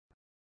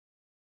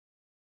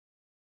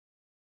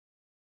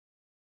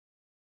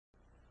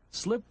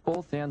Slip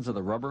both ends of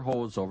the rubber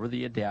hose over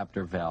the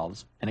adapter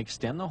valves and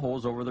extend the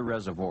hose over the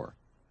reservoir.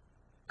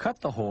 Cut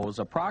the hose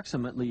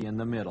approximately in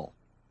the middle.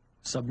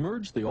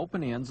 Submerge the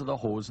open ends of the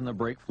hose in the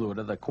brake fluid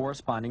of the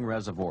corresponding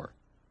reservoir.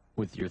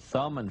 With your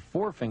thumb and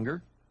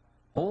forefinger,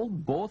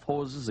 hold both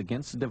hoses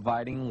against the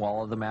dividing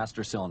wall of the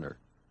master cylinder.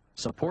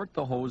 Support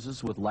the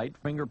hoses with light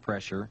finger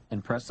pressure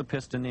and press the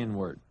piston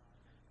inward.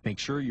 Make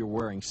sure you're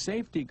wearing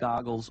safety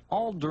goggles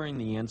all during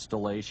the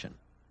installation.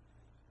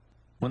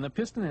 When the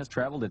piston has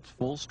traveled its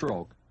full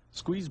stroke,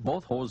 squeeze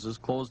both hoses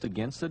closed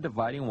against the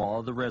dividing wall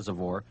of the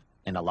reservoir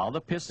and allow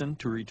the piston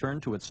to return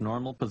to its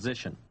normal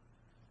position.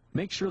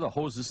 Make sure the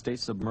hoses stay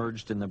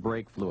submerged in the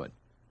brake fluid.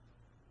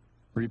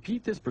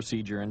 Repeat this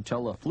procedure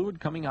until the fluid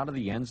coming out of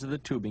the ends of the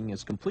tubing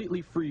is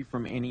completely free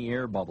from any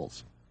air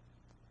bubbles.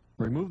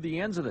 Remove the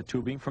ends of the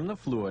tubing from the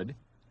fluid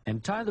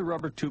and tie the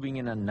rubber tubing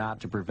in a knot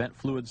to prevent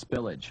fluid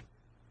spillage.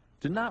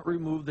 Do not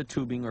remove the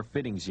tubing or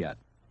fittings yet.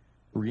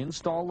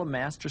 Reinstall the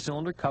master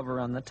cylinder cover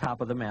on the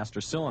top of the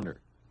master cylinder.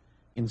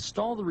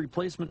 Install the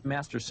replacement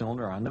master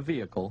cylinder on the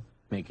vehicle,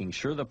 making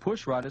sure the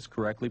push rod is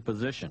correctly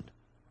positioned.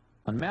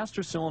 On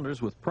master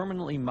cylinders with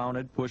permanently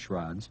mounted push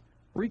rods,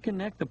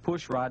 reconnect the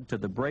push rod to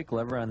the brake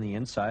lever on the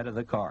inside of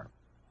the car.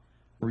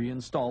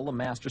 Reinstall the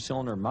master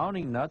cylinder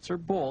mounting nuts or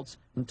bolts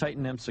and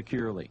tighten them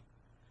securely.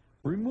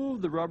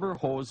 Remove the rubber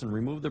hose and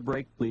remove the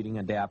brake bleeding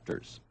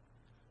adapters.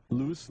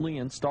 Loosely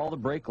install the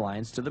brake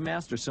lines to the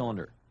master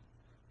cylinder.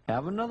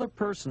 Have another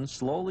person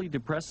slowly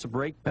depress the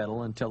brake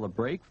pedal until the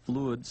brake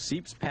fluid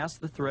seeps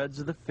past the threads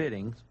of the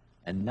fittings,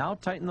 and now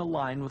tighten the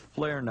line with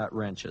flare nut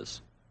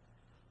wrenches.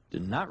 Do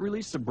not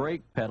release the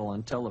brake pedal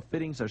until the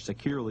fittings are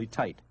securely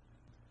tight.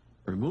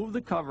 Remove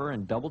the cover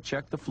and double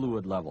check the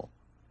fluid level.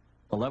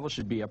 The level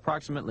should be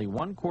approximately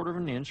 1/4 of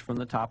an inch from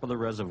the top of the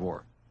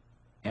reservoir.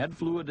 Add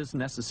fluid as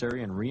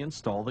necessary and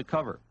reinstall the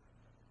cover.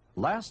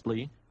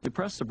 Lastly,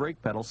 depress the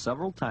brake pedal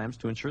several times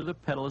to ensure the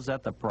pedal is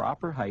at the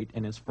proper height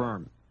and is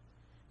firm.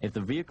 If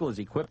the vehicle is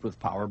equipped with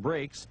power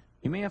brakes,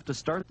 you may have to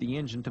start the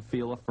engine to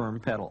feel a firm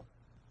pedal.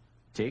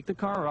 Take the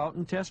car out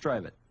and test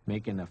drive it,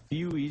 making a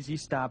few easy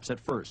stops at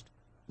first.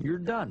 You're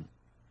done.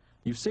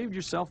 You've saved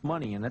yourself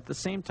money and at the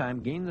same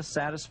time gained the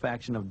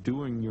satisfaction of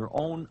doing your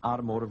own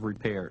automotive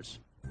repairs.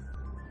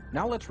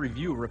 Now let's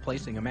review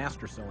replacing a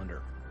master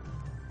cylinder.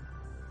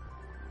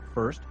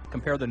 First,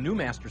 compare the new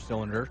master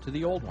cylinder to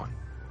the old one.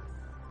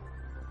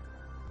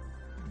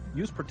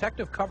 Use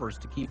protective covers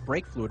to keep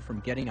brake fluid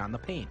from getting on the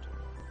paint.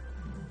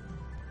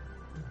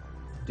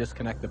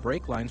 Disconnect the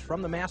brake lines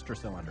from the master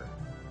cylinder.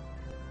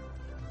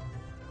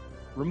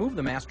 Remove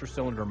the master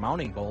cylinder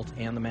mounting bolt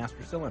and the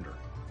master cylinder.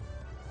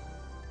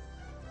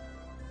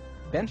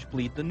 Bench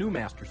bleed the new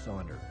master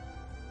cylinder.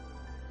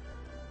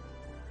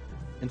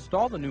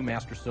 Install the new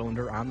master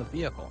cylinder on the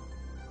vehicle.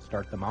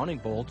 Start the mounting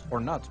bolts or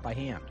nuts by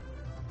hand.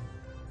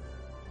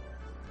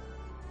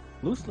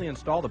 Loosely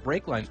install the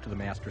brake lines to the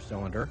master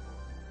cylinder,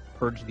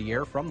 purge the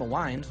air from the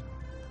lines,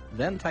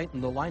 then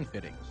tighten the line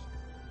fittings.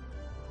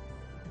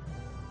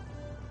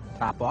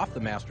 Top off the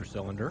master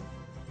cylinder,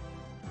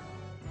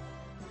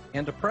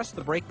 and depress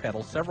the brake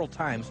pedal several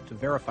times to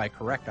verify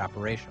correct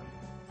operation.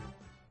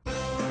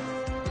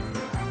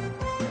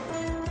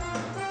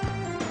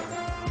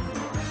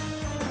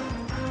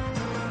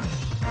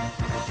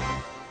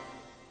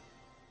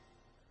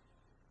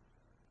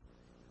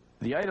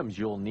 The items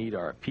you'll need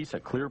are a piece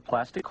of clear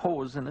plastic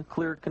hose in a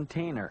clear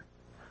container,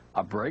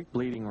 a brake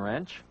bleeding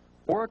wrench,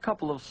 or a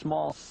couple of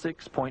small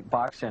 6-point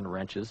box end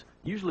wrenches,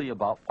 usually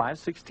about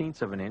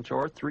 5/16 of an inch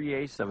or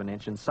 3/8 of an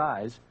inch in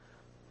size,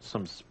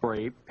 some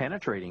spray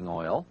penetrating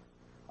oil,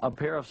 a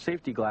pair of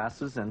safety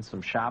glasses and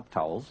some shop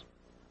towels,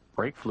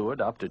 brake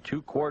fluid up to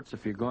 2 quarts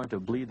if you're going to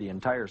bleed the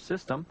entire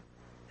system,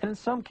 and in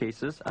some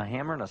cases a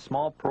hammer and a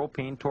small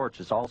propane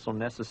torch is also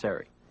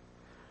necessary.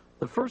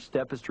 The first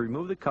step is to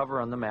remove the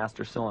cover on the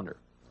master cylinder.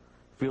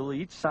 Fill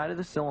each side of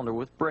the cylinder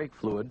with brake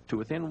fluid to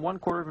within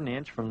 1/4 of an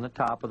inch from the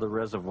top of the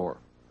reservoir.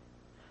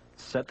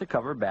 Set the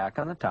cover back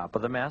on the top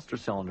of the master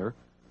cylinder,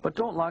 but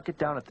don't lock it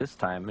down at this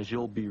time as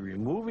you'll be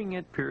removing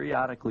it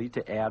periodically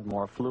to add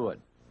more fluid.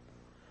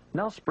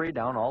 Now spray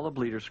down all the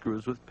bleeder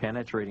screws with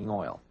penetrating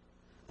oil.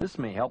 This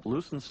may help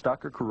loosen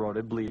stuck or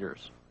corroded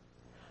bleeders.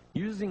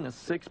 Using a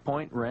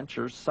 6-point wrench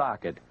or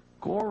socket,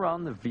 go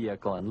around the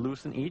vehicle and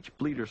loosen each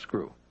bleeder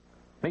screw.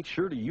 Make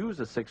sure to use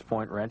a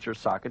 6-point wrench or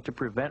socket to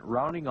prevent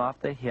rounding off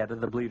the head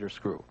of the bleeder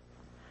screw.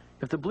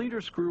 If the bleeder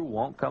screw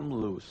won't come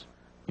loose,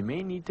 you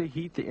may need to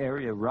heat the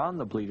area around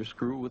the bleeder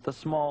screw with a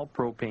small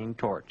propane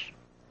torch.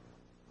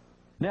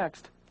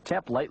 Next,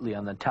 tap lightly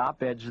on the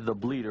top edge of the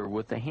bleeder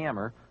with the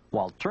hammer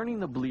while turning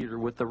the bleeder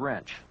with the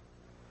wrench.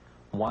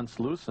 Once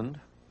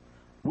loosened,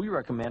 we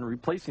recommend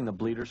replacing the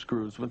bleeder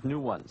screws with new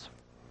ones.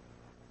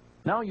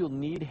 Now you'll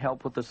need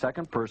help with the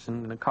second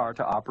person in the car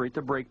to operate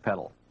the brake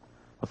pedal.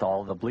 With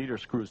all of the bleeder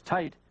screws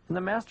tight and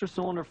the master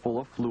cylinder full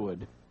of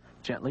fluid,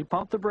 gently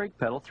pump the brake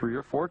pedal 3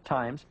 or 4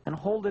 times and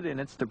hold it in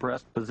its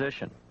depressed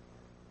position.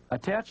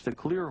 Attach the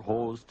clear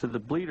hose to the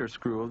bleeder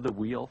screw of the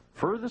wheel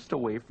furthest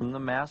away from the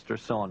master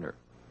cylinder.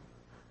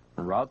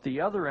 Route the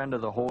other end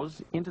of the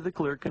hose into the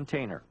clear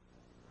container.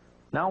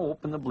 Now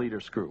open the bleeder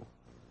screw.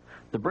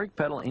 The brake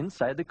pedal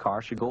inside the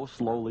car should go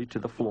slowly to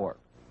the floor.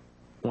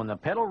 When the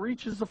pedal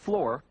reaches the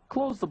floor,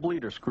 close the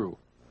bleeder screw.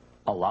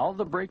 Allow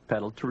the brake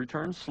pedal to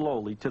return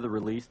slowly to the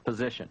released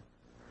position.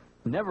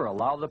 Never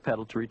allow the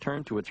pedal to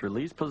return to its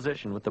released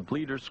position with the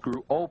bleeder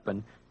screw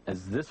open,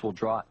 as this will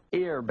draw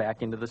air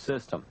back into the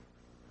system.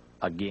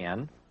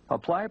 Again,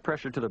 apply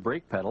pressure to the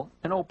brake pedal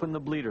and open the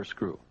bleeder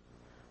screw.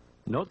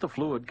 Note the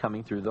fluid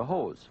coming through the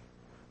hose.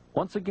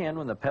 Once again,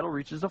 when the pedal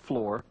reaches the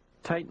floor,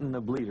 tighten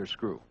the bleeder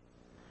screw.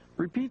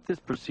 Repeat this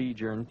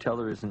procedure until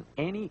there isn't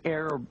any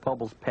air or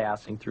bubbles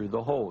passing through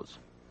the hose.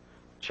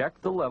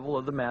 Check the level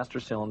of the master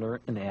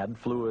cylinder and add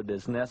fluid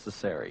as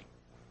necessary.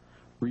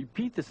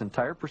 Repeat this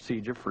entire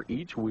procedure for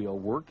each wheel,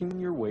 working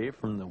your way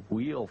from the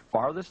wheel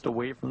farthest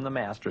away from the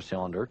master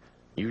cylinder,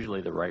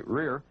 usually the right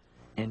rear,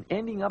 and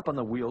ending up on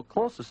the wheel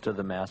closest to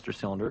the master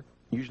cylinder,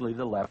 usually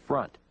the left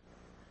front.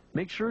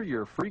 Make sure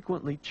you're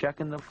frequently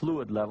checking the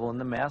fluid level in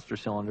the master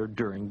cylinder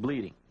during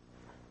bleeding.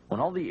 When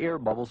all the air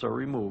bubbles are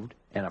removed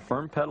and a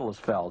firm pedal is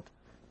felt,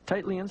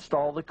 tightly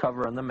install the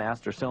cover on the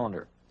master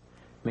cylinder.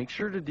 Make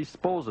sure to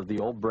dispose of the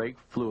old brake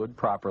fluid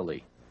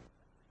properly.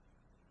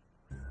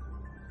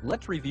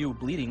 Let's review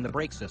bleeding the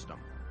brake system.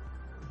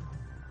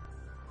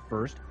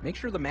 First, make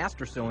sure the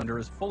master cylinder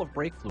is full of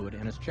brake fluid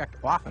and is checked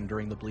often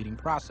during the bleeding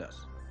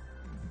process.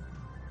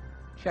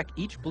 Check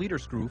each bleeder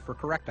screw for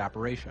correct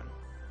operation.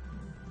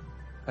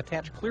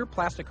 Attach clear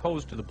plastic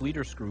hose to the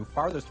bleeder screw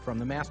farthest from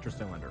the master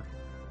cylinder.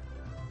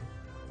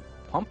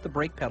 Pump the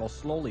brake pedal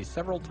slowly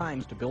several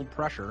times to build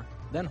pressure,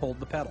 then hold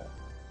the pedal.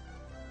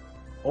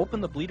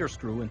 Open the bleeder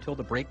screw until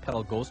the brake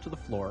pedal goes to the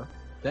floor,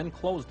 then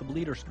close the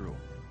bleeder screw.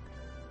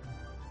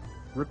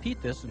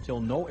 Repeat this until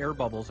no air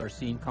bubbles are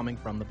seen coming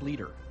from the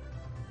bleeder.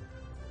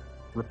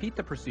 Repeat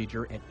the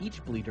procedure at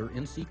each bleeder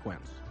in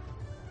sequence.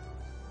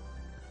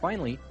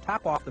 Finally,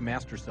 top off the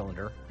master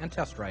cylinder and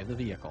test drive the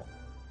vehicle.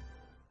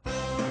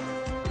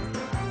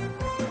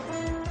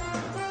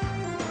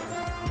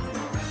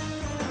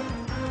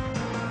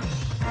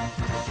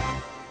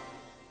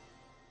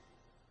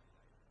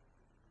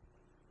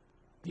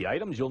 The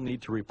items you'll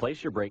need to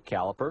replace your brake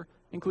caliper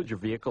include your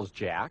vehicle's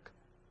jack,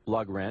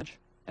 lug wrench,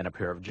 and a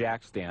pair of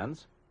jack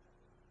stands,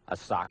 a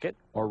socket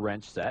or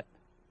wrench set,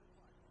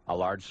 a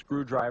large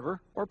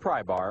screwdriver or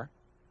pry bar,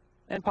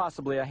 and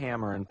possibly a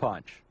hammer and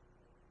punch.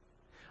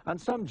 On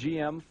some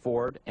GM,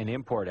 Ford, and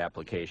import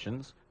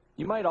applications,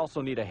 you might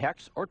also need a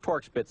hex or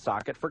Torx bit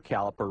socket for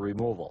caliper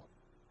removal.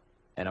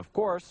 And of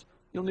course,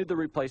 you'll need the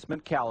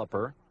replacement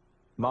caliper,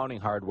 mounting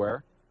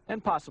hardware,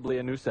 and possibly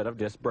a new set of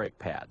disc brake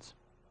pads.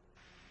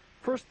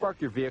 First, park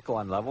your vehicle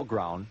on level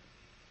ground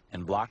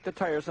and block the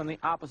tires on the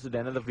opposite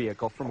end of the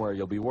vehicle from where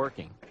you'll be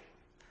working.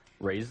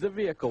 Raise the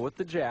vehicle with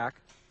the jack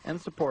and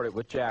support it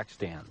with jack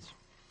stands.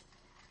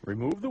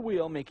 Remove the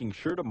wheel, making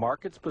sure to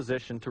mark its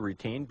position to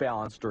retain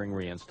balance during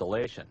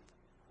reinstallation.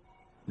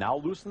 Now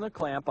loosen the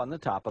clamp on the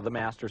top of the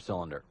master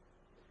cylinder.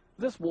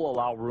 This will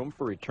allow room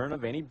for return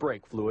of any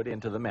brake fluid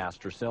into the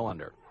master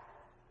cylinder.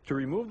 To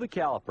remove the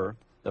caliper,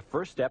 the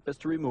first step is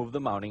to remove the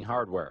mounting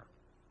hardware.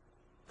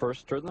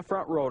 First, turn the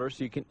front rotor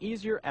so you can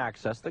easier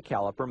access the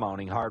caliper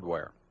mounting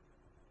hardware.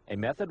 A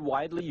method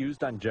widely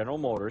used on General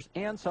Motors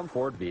and some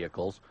Ford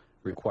vehicles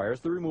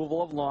requires the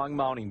removal of long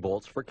mounting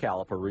bolts for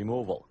caliper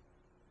removal.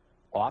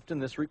 Often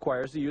this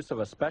requires the use of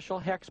a special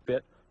hex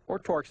bit or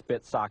Torx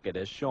bit socket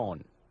as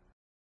shown.